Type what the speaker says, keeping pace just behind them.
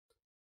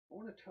I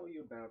want to tell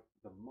you about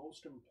the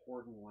most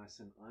important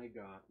lesson I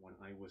got when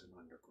I was an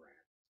undergrad,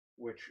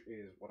 which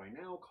is what I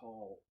now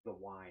call the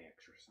why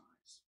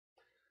exercise.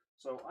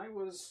 So I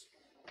was,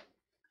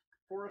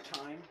 for a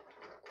time,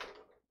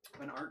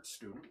 an art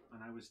student,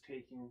 and I was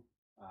taking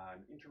an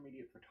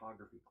intermediate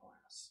photography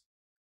class.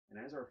 And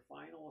as our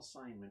final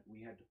assignment,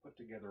 we had to put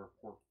together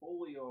a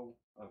portfolio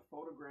of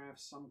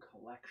photographs, some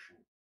collection.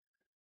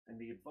 And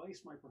the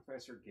advice my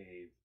professor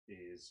gave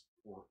is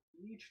for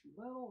each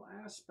little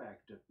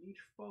aspect of each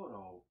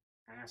photo,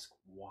 ask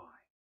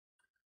why.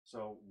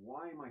 So,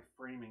 why am I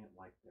framing it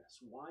like this?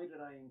 Why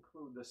did I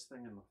include this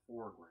thing in the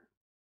foreground?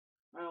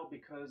 Well,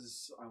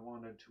 because I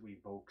wanted to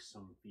evoke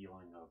some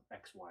feeling of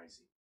XYZ.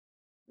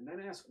 And then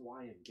ask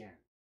why again.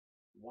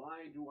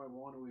 Why do I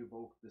want to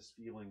evoke this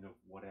feeling of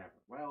whatever?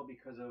 Well,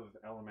 because of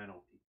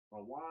elemental P.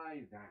 Well,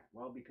 why that?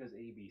 Well, because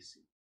ABC.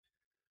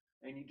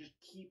 And you just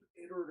keep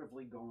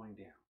iteratively going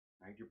down.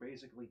 Right? You're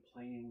basically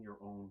playing your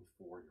own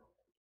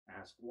 4-year-old.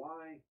 Ask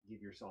why,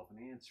 give yourself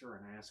an answer,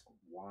 and ask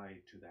why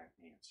to that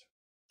answer.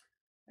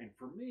 And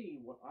for me,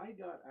 what I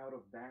got out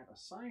of that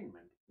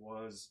assignment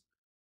was,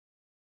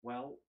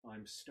 well,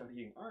 I'm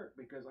studying art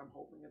because I'm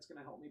hoping it's going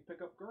to help me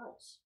pick up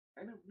girls.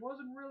 And it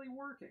wasn't really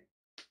working.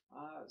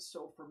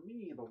 So for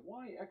me, the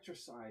why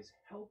exercise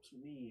helped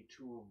me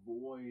to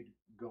avoid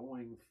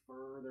going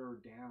further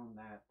down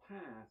that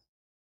path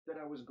that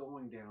I was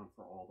going down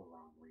for all the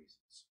wrong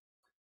reasons.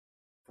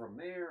 From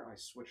there, I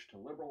switched to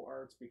liberal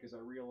arts because I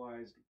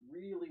realized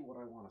really what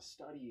I want to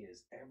study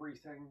is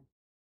everything.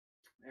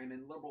 And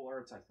in liberal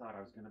arts, I thought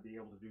I was going to be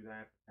able to do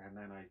that. And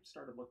then I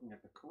started looking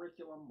at the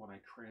curriculum when I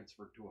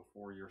transferred to a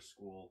 4-year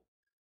school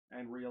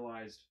and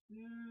realized,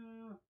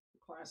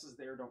 the classes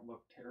there don't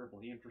look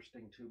terribly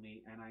interesting to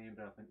me. And I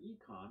ended up in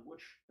econ,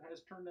 which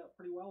has turned out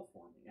pretty well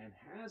for me and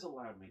has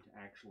allowed me to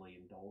actually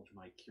indulge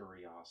my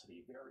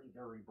curiosity very,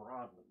 very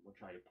broadly,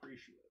 which I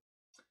appreciate.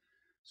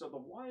 So the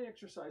why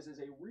exercise is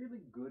a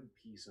really good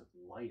piece of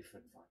life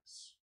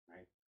advice,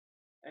 right?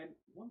 And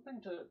one thing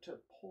to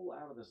pull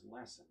out of this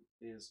lesson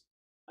is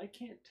I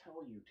can't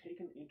tell you take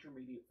an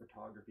intermediate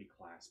photography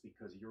class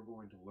because you're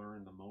going to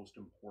learn the most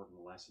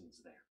important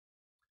lessons there.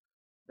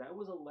 That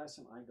was a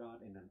lesson I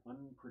got in an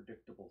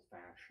unpredictable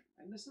fashion.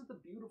 And this is the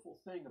beautiful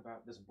thing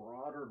about this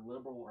broader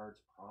liberal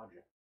arts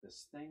project,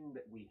 this thing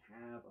that we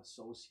have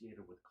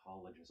associated with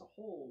college as a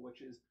whole,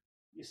 which is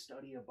you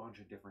study a bunch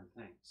of different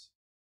things.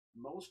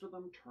 Most of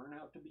them turn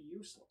out to be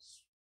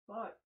useless,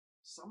 but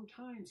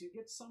sometimes you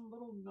get some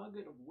little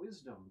nugget of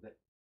wisdom that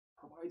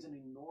provides an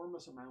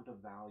enormous amount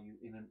of value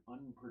in an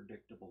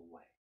unpredictable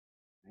way.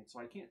 Right?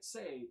 So I can't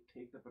say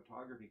take the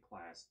photography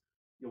class,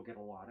 you'll get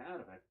a lot out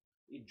of it.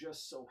 It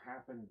just so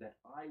happened that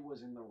I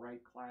was in the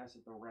right class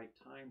at the right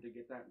time to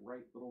get that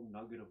right little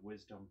nugget of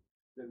wisdom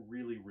that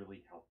really,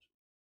 really helped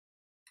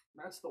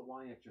me. That's the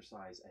why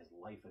exercise as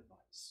life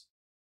advice.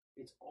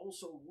 It's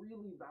also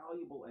really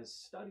valuable as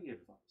study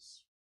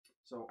advice.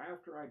 So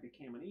after I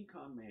became an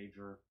econ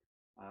major,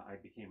 I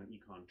became an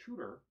econ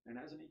tutor. And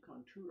as an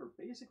econ tutor,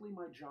 basically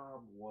my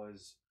job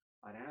was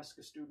I'd ask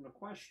a student a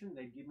question,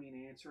 they'd give me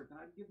an answer, then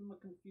I'd give them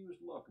a confused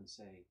look and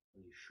say,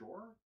 are you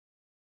sure?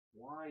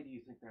 Why do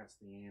you think that's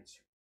the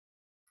answer?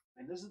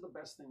 And this is the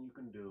best thing you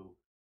can do.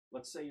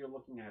 Let's say you're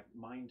looking at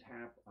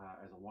MindTap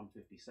as a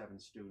 157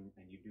 student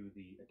and you do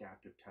the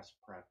adaptive test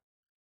prep.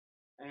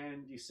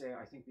 And you say,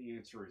 I think the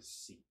answer is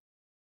C.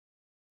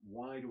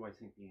 Why do I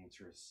think the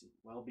answer is C?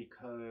 Well,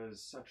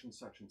 because such and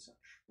such and such.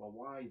 Well,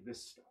 why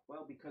this stuff?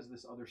 Well, because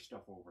this other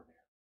stuff over there.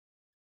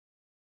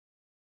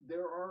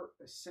 There are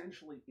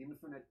essentially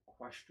infinite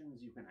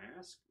questions you can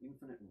ask,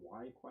 infinite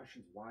why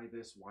questions, why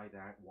this, why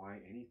that,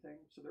 why anything.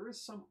 So there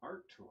is some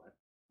art to it,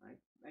 right?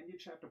 And you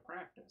just have to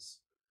practice.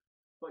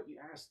 But you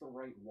ask the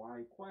right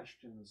why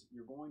questions,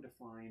 you're going to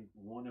find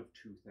one of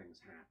two things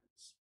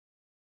happens.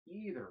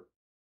 Either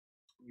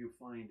you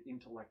find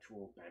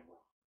intellectual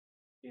bedrock.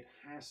 It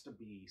has to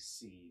be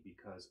C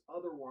because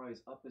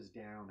otherwise up is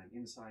down and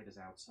inside is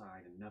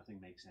outside and nothing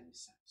makes any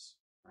sense,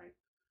 right?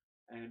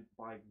 And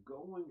by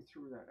going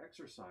through that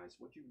exercise,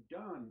 what you've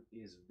done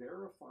is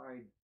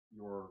verified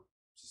your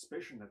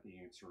suspicion that the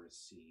answer is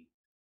C,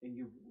 and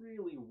you've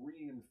really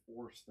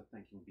reinforced the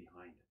thinking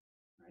behind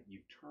it, right?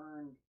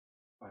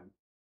 An,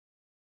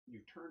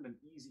 you've turned an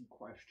easy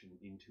question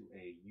into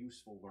a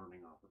useful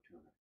learning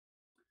opportunity.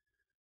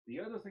 The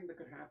other thing that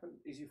could happen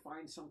is you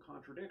find some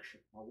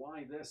contradiction. Well,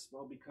 why this?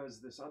 Well, because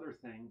this other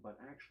thing, but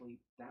actually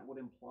that would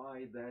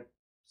imply that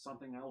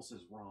something else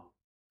is wrong.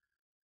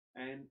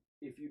 And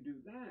if you do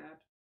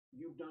that,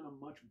 you've done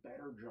a much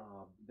better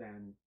job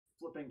than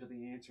flipping to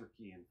the answer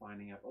key and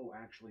finding out, oh,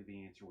 actually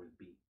the answer was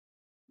B.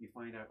 You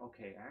find out,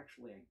 okay,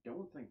 actually I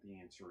don't think the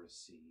answer is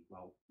C.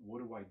 Well, what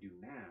do I do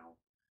now?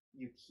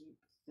 You keep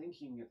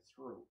thinking it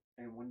through.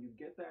 And when you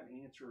get that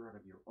answer out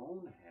of your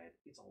own head,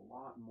 it's a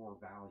lot more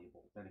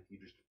valuable than if you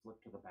just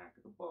flip to the back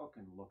of the book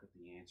and look at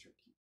the answer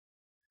key.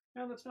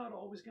 Now, that's not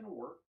always going to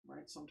work,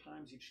 right?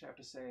 Sometimes you just have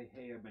to say,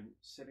 hey, I've been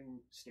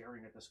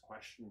staring at this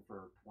question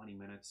for 20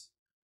 minutes.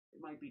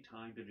 It might be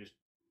time to just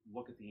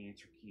look at the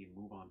answer key and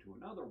move on to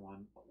another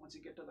one. But once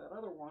you get to that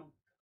other one,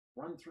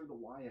 run through the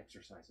why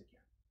exercise again.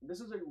 And this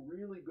is a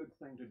really good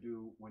thing to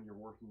do when you're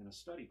working in a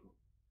study group.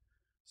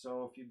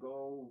 So if you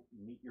go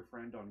meet your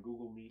friend on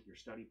Google Meet, your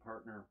study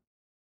partner,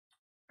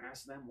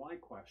 ask them why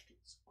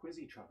questions, quiz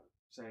each other.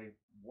 Say,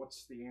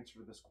 what's the answer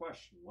to this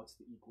question? What's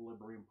the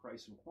equilibrium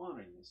price and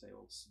quantity? And they say,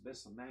 well, it's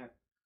this and that.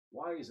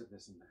 Why is it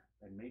this and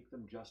that? And make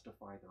them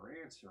justify their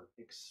answer.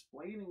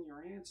 Explaining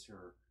your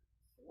answer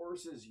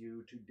forces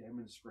you to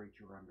demonstrate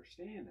your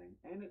understanding,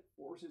 and it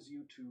forces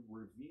you to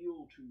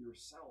reveal to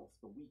yourself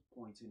the weak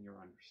points in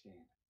your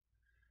understanding.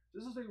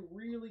 This is a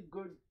really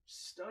good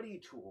study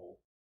tool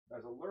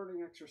as a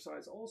learning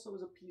exercise, also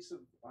as a piece of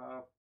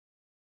life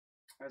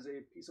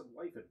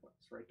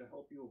advice, right, to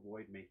help you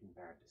avoid making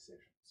bad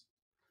decisions.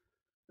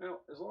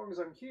 Now, as long as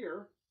I'm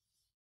here,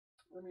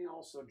 let me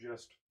also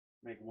just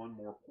make one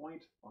more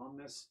point on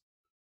this.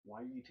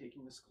 Why are you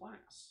taking this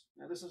class?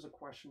 Now, this is a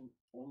question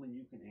only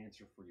you can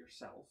answer for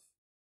yourself.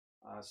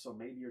 So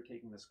maybe you're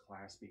taking this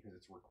class because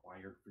it's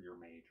required for your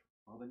major.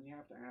 Well, then you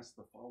have to ask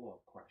the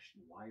follow-up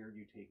question. Why are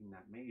you taking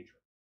that major?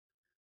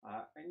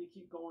 And you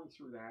keep going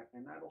through that,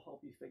 and that'll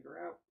help you figure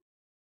out,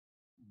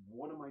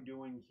 what am I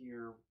doing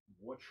here?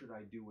 What should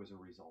I do as a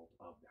result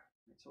of that?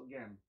 And so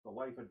again, the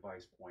life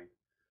advice point.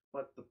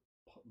 But the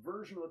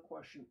version of the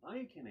question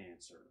I can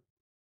answer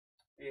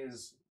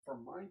is,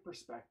 from my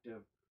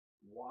perspective,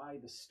 why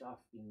the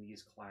stuff in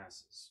these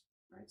classes,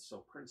 right?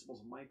 So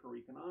principles of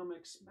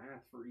microeconomics,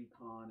 math for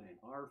econ, and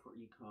R for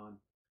econ.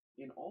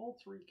 In all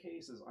three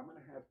cases, I'm going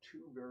to have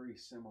two very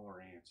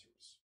similar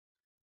answers.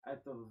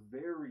 At the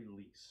very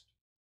least,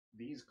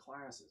 these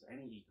classes,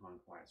 any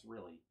econ class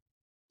really,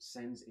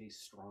 sends a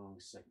strong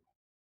signal.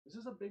 This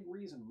is a big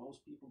reason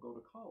most people go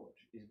to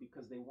college, is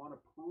because they want to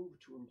prove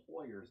to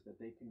employers that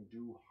they can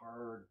do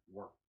hard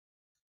work.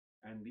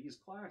 And these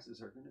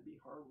classes are going to be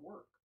hard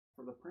work.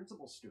 For the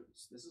principal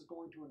students, this is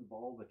going to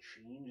involve a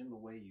change in the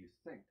way you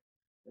think.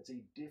 That's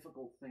a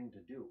difficult thing to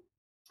do.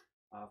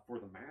 For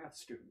the math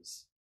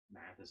students,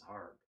 math is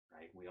hard,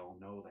 right? We all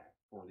know that.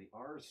 For the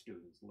R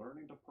students,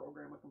 learning to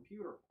program a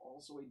computer,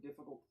 also a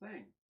difficult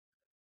thing.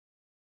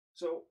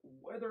 So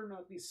whether or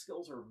not these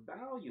skills are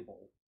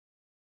valuable,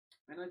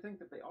 and I think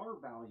that they are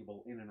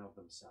valuable in and of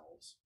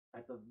themselves,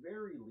 at the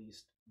very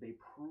least, they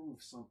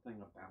prove something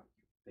about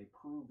you. They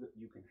prove that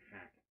you can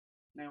hack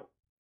it. Now,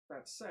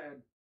 that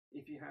said,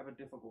 if you have a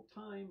difficult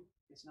time,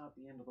 it's not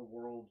the end of the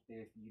world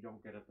if you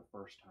don't get it the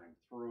first time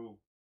through.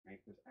 Right?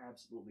 There's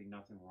absolutely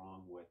nothing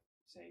wrong with,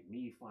 say,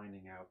 me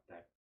finding out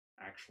that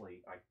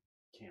actually I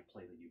can't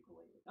play the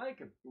ukulele. I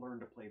could learn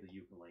to play the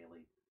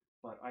ukulele,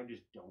 but I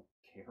just don't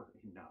care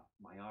enough.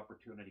 My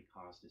opportunity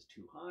cost is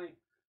too high.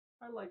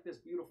 I like this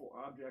beautiful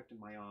object in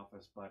my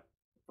office, but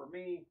for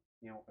me,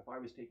 if I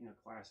was taking a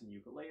class in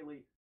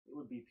ukulele, it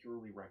would be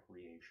purely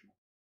recreational.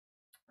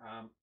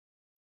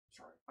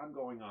 Sorry, I'm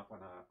going off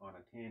on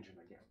a tangent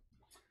again.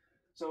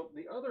 So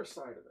the other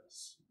side of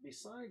this,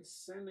 besides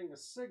sending a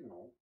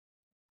signal,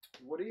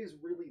 what is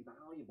really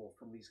valuable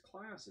from these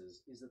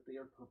classes is that they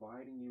are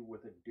providing you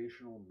with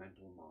additional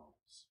mental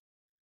models.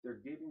 They're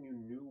giving you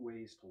new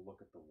ways to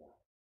look at the world.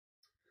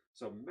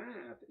 So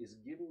math is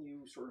giving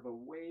you sort of a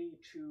way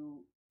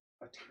to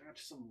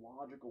attach some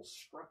logical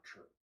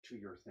structure to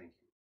your thinking.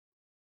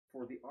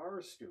 For the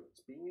R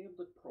students, being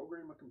able to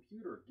program a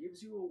computer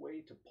gives you a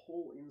way to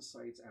pull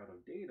insights out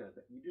of data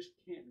that you just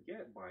can't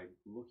get by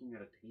looking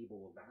at a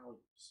table of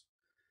values.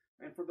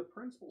 And for the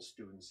principal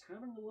students,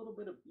 having a little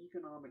bit of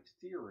economic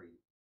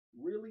theory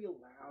really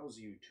allows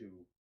you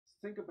to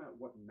think about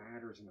what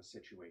matters in a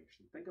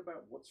situation, think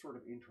about what sort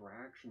of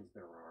interactions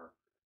there are,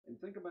 and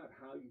think about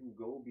how you can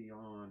go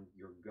beyond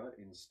your gut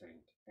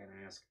instinct and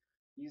ask,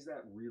 is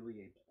that really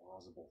a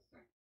plausible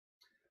thing?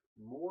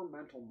 More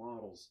mental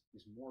models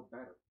is more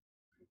better.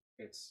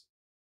 It's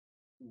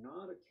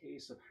not a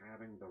case of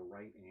having the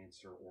right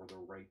answer or the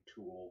right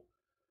tool.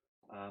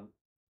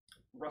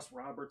 Russ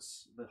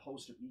Roberts, the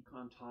host of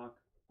Econ Talk,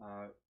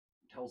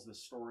 tells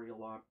this story a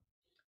lot.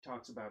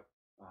 Talks about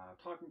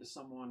talking to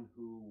someone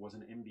who was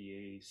an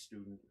MBA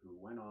student who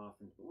went off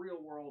into the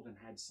real world and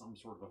had some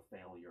sort of a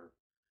failure.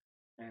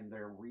 And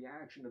their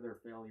reaction to their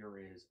failure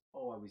is,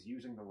 oh, I was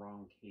using the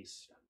wrong case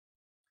study.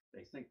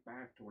 They think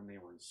back to when they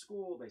were in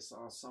school, they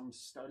saw some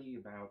study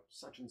about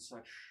such and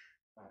such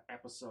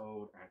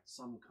episode at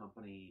some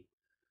company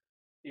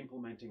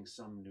implementing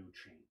some new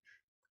change.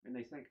 And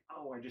they think,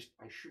 oh,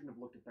 I shouldn't have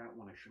looked at that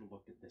one, I should have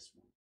looked at this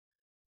one.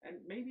 And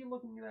maybe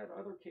looking at that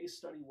other case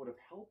study would have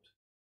helped,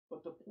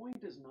 but the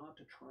point is not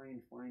to try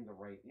and find the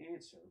right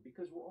answer,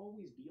 because we're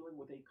always dealing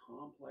with a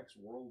complex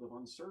world of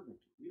uncertainty.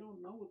 We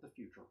don't know what the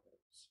future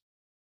holds.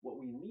 What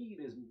we need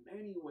is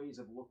many ways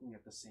of looking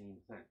at the same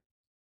thing.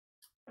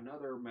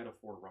 Another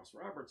metaphor Russ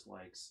Roberts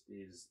likes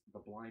is the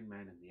blind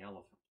man and the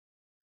elephant.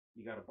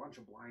 You got a bunch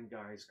of blind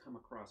guys come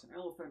across an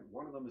elephant.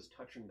 One of them is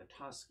touching the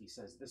tusk. He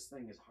says, this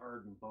thing is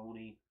hard and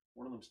bony.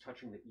 One of them's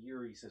touching the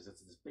ear. He says,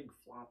 it's this big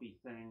floppy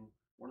thing.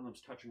 One of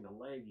them's touching the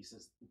leg. He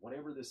says,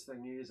 whatever this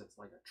thing is, it's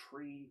like a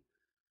tree.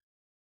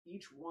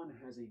 Each one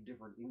has a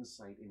different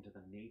insight into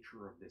the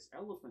nature of this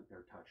elephant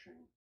they're touching.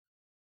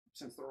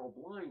 since they're all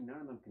blind,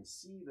 none of them can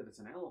see that it's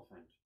an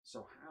elephant.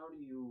 So how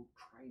do you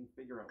try and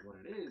figure out what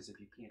it is if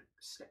you can't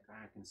step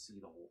back and see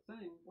the whole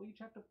thing? Well, you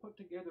have to put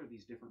together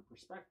these different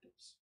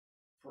perspectives.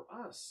 For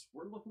us,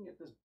 we're looking at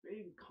this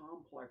big,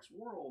 complex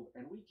world,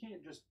 and we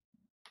can't just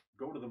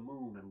go to the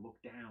moon and look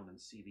down and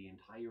see the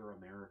entire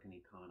American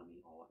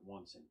economy all at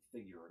once and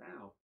figure it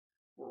out.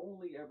 We're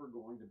only ever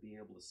going to be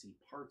able to see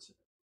parts of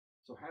it.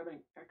 So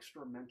having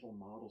extra mental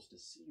models to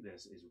see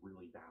this is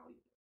really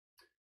valuable.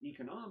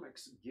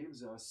 Economics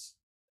gives us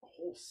a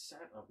whole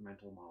set of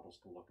mental models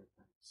to look at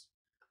things.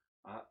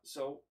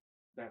 So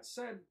that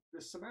said,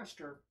 this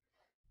semester,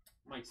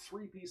 my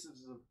three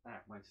pieces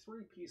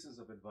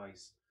of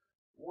advice.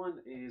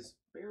 One is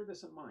bear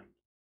this in mind,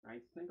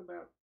 right? Think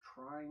about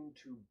trying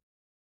to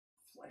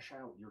flesh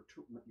out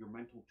your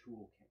mental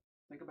toolkit.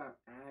 Think about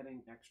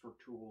adding extra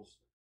tools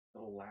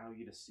that allow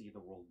you to see the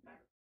world better.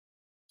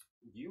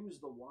 Use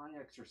the why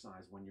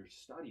exercise when you're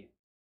studying.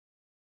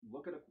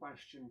 Look at a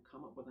question,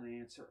 come up with an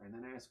answer, and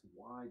then ask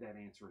why that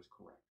answer is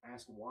correct.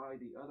 Ask why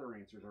the other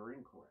answers are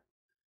incorrect.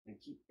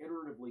 And keep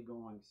iteratively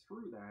going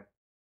through that,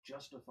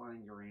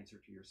 justifying your answer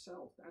to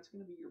yourself. That's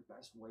going to be your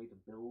best way to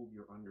build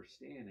your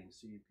understanding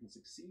so you can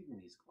succeed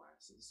in these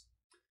classes.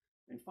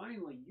 And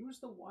finally, use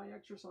the why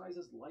exercise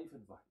as life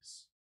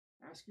advice.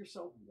 Ask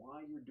yourself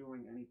why you're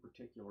doing any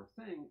particular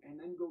thing, and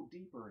then go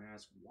deeper and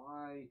ask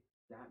why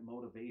that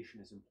motivation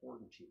is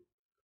important to you.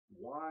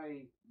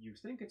 Why you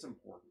think it's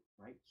important,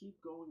 right?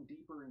 Keep going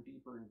deeper and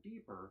deeper and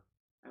deeper.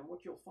 And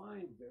what you'll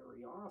find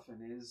very often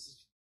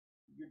is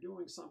you're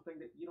doing something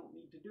that you don't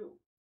need to do,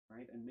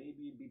 right? And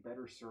maybe you'd be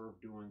better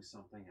served doing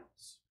something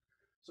else.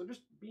 So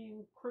just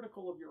being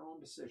critical of your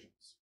own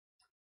decisions.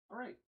 All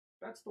right,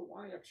 that's the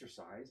why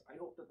exercise. I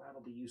hope that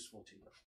that'll be useful to you.